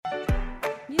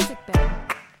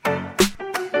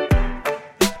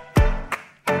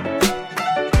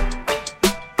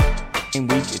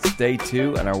day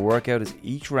 2, and our workout is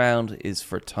each round is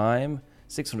for time,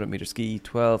 600 meter ski,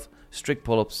 12 strict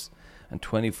pull-ups, and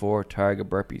 24 target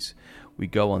burpees. We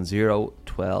go on 0,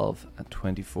 12, and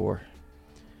 24.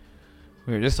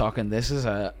 We were just talking, this is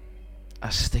a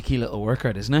sticky little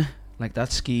workout, isn't it? Like,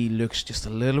 that ski looks just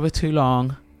a little bit too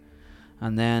long,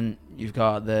 and then you've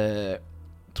got the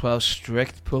 12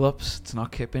 strict pull-ups. It's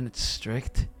not kipping, it's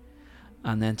strict.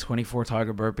 And then 24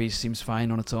 target burpees seems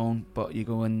fine on its own, but you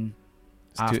go in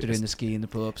after doing the ski and the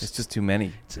pull-ups. It's just too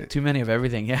many. It's too many of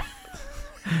everything, yeah.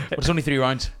 But it's only 3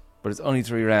 rounds. But it's only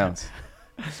 3 rounds.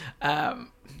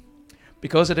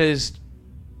 Because it is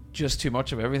just too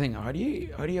much of everything, how do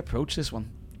you approach this one?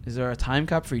 Is there a time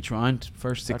cap for each round?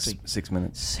 First, 6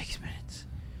 minutes. 6 minutes.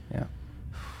 Yeah.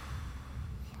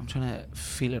 I'm trying to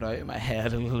feel it out in my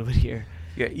head a little bit here.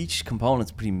 Yeah, each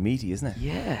component's pretty meaty, isn't it?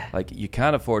 Yeah. Like, you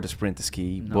can't afford to sprint the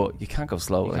ski, but you can't go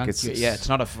slow. Like, it's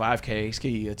not a 5k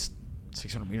ski, it's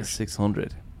 600 meters.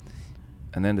 600.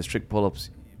 And then the strict pull-ups,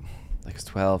 like, it's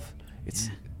 12.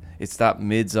 It's that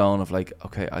mid-zone of, like,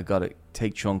 okay, I got to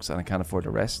take chunks and I can't afford to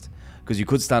rest. Because you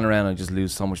could stand around and just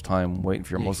lose so much time waiting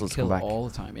for your muscles to come back. All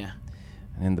the time, yeah.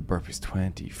 And then the burpees,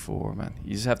 24, man.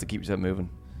 You just have to keep yourself moving.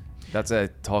 That's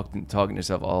talking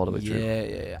yourself all the way through.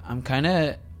 Yeah. I'm kind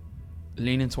of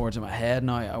leaning towards in my head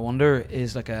now. I wonder,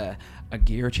 is like a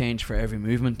gear change for every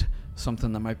movement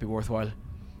something that might be worthwhile?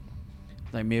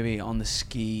 Like, maybe on the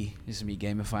ski, this is me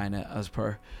gamifying it as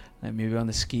per, like, maybe on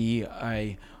the ski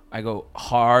I go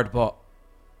hard but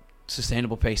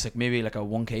sustainable pace, like maybe like a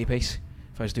 1k pace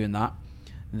if I was doing that.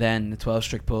 Then the 12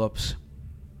 strict pull-ups,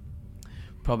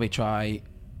 probably try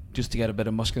just to get a bit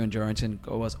of muscular endurance in,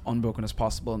 go as unbroken as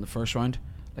possible in the first round,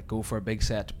 like go for a big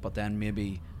set, but then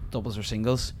maybe doubles or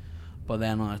singles. But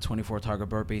then on a 24 target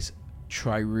burpees,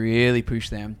 try really push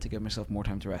them to give myself more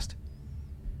time to rest.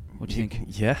 What do you think?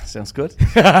 Yeah, sounds good.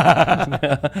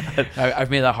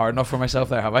 I've made that hard enough for myself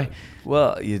there, have I?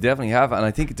 Well, you definitely have, and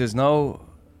I think there's no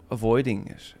avoiding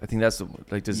it. I think that's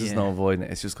there's just no avoiding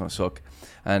it. It's just going to suck.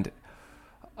 And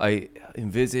I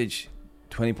envisage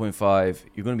 20.5,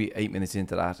 you're going to be 8 minutes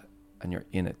into that, and you're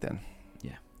in it then.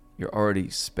 Yeah. You're already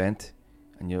spent.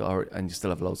 And you still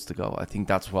have loads to go. I think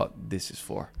that's what this is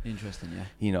for. Interesting, yeah.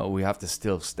 You know, we have to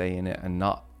still stay in it and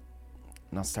not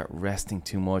start resting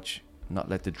too much. Not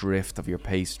let the drift of your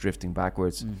pace drifting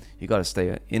backwards. You got to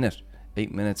stay in it.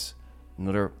 8 minutes,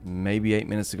 another maybe 8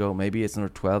 minutes to go. Maybe it's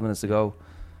another 12 minutes to go.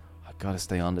 I got to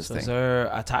stay on this thing. Is there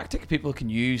a tactic people can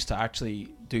use to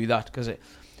actually do that? Because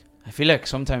I feel like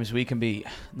sometimes we can be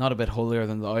not a bit holier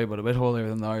than thou, but a bit holier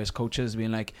than thou as coaches,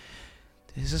 being like,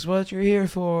 this is what you're here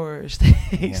for,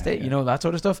 stay, you know, that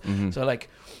sort of stuff. So, like,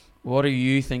 what are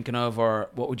you thinking of, or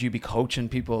what would you be coaching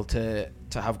people to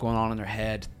have going on in their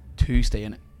head to stay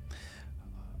in it?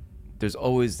 There's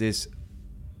always this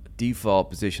default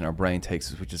position our brain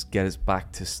takes us, which is get us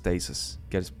back to stasis,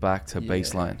 get us back to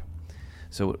baseline.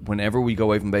 So whenever we go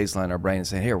away from baseline, our brain is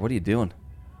saying, here, what are you doing?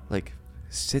 Like,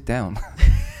 sit down.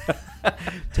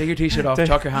 Take your t-shirt off,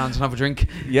 chuck your hands and have a drink.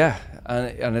 Yeah.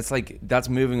 And it's like, that's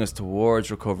moving us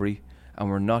towards recovery, and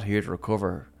we're not here to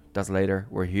recover. That's later.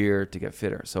 We're here to get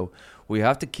fitter. So we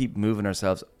have to keep moving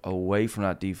ourselves away from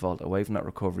that default, away from that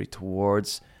recovery,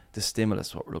 towards the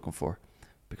stimulus, what we're looking for,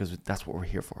 because that's what we're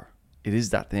here for. It is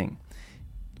that thing.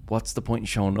 What's the point in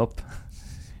showing up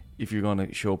if you're going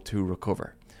to show up to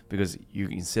recover? Because you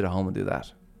can sit at home and do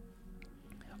that.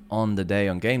 On the day,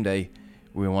 on game day,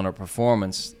 we want a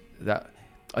performance that,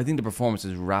 I think the performance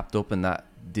is wrapped up in that.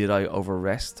 Did I over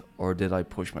rest or did I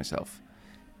push myself?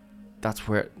 That's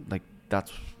what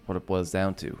it boils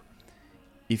down to.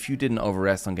 If you didn't over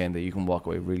rest on game day, you can walk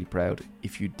away really proud.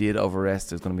 If you did over rest,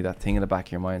 there's going to be that thing in the back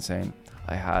of your mind saying,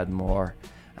 I had more,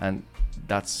 and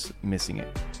that's missing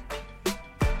it.